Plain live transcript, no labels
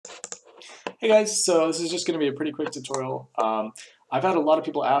Hey guys, so this is just going to be a pretty quick tutorial. I've had a lot of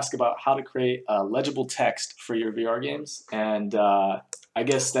people ask about how to create legible text for your VR games, and I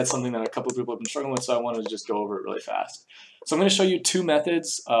guess that's something that a couple of people have been struggling with, so I wanted to just go over it really fast. So I'm going to show you two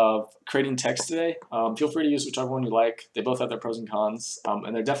methods of creating text today. Feel free to use whichever one you like. They both have their pros and cons,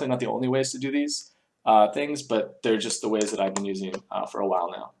 and they're definitely not the only ways to do these things, but they're just the ways that I've been using for a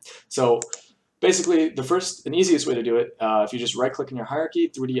while now. So basically, the first and easiest way to do it, if you just right-click in your hierarchy,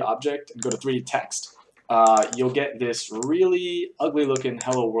 3D object, and go to 3D text, you'll get this really ugly-looking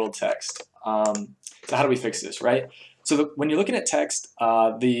hello world text. So how do we fix this, right? So when you're looking at text,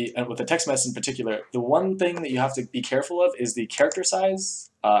 with the text message in particular, the one thing that you have to be careful of is the character size,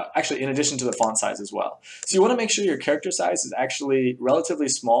 actually in addition to the font size as well. So you want to make sure your character size is actually relatively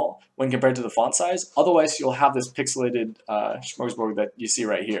small when compared to the font size, otherwise you'll have this pixelated smorgasbord that you see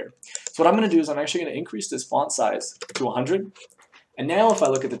right here. So what I'm going to do is I'm actually going to increase this font size to 100, and now if I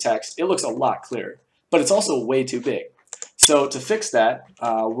look at the text, it looks a lot clearer, but it's also way too big. So to fix that,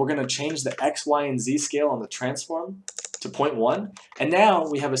 we're going to change the X, Y, and Z scale on the transform to 0.1. And now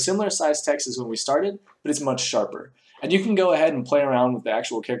we have a similar size text as when we started, but it's much sharper. And you can go ahead and play around with the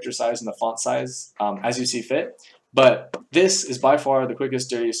actual character size and the font size as you see fit. But this is by far the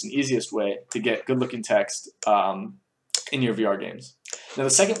quickest, dirtiest, and easiest way to get good-looking text in your VR games. Now the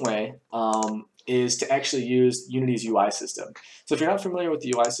second way is to actually use Unity's UI system. So if you're not familiar with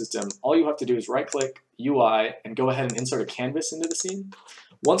the UI system, all you have to do is right-click UI and go ahead and insert a canvas into the scene.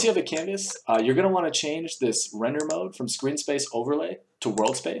 Once you have a canvas, you're going to want to change this render mode from screen space overlay to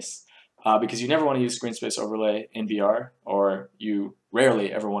world space because you never want to use screen space overlay in VR, or you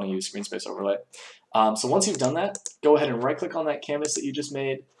rarely ever want to use screen space overlay. So once you've done that, go ahead and right-click on that canvas that you just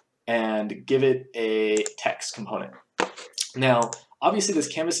made and give it a text component. Now, obviously this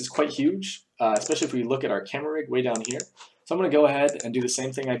canvas is quite huge, especially if we look at our camera rig way down here. So I'm going to go ahead and do the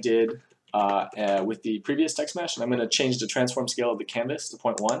same thing I did with the previous text mesh, and I'm going to change the transform scale of the canvas to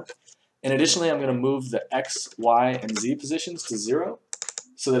 0.1. And additionally, I'm going to move the X, Y, and Z positions to 0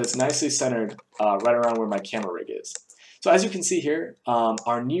 so that it's nicely centered right around where my camera rig is. So as you can see here,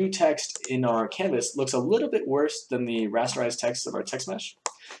 our new text in our canvas looks a little bit worse than the rasterized text of our text mesh.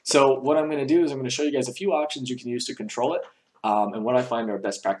 So what I'm going to do is I'm going to show you guys a few options you can use to control it and what I find are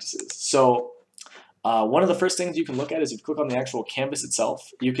best practices. So one of the first things you can look at is if you click on the actual canvas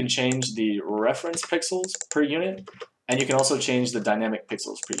itself, you can change the reference pixels per unit, and you can also change the dynamic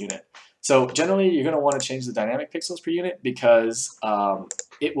pixels per unit. So generally, you're going to want to change the dynamic pixels per unit because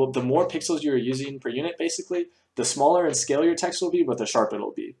the more pixels you're using per unit, basically, the smaller in scale your text will be, but the sharper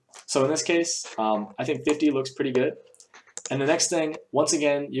it'll be. So in this case, I think 50 looks pretty good. And the next thing, once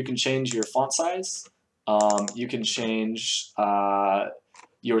again, you can change your font size. You can change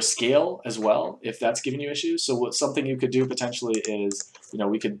your scale as well if that's giving you issues. So something you could do potentially is,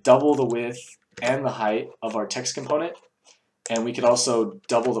 we could double the width and the height of our text component, and we could also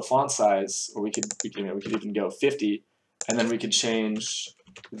double the font size, or we could even go 50, and then we could change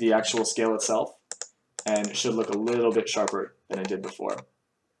the actual scale itself, and it should look a little bit sharper than it did before.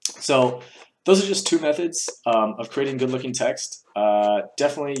 So those are just two methods of creating good-looking text.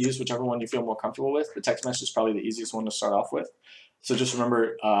 Definitely use whichever one you feel more comfortable with. The text mesh is probably the easiest one to start off with. So just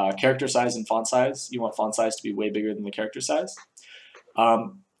remember character size and font size. You want font size to be way bigger than the character size.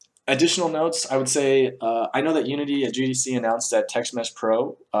 Additional notes, I would say, I know that Unity at GDC announced that Text Mesh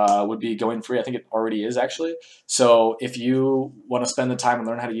Pro would be going free. I think it already is, actually. So if you want to spend the time and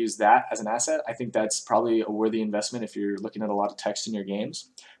learn how to use that as an asset, I think that's probably a worthy investment if you're looking at a lot of text in your games,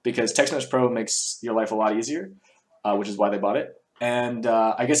 because Text Mesh Pro makes your life a lot easier, which is why they bought it. And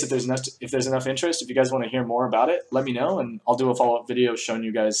I guess if there's enough interest, if you guys want to hear more about it, let me know, and I'll do a follow-up video showing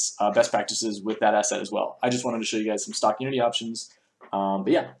you guys best practices with that asset as well. I just wanted to show you guys some stock Unity options. But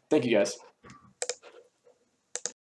yeah, thank you guys.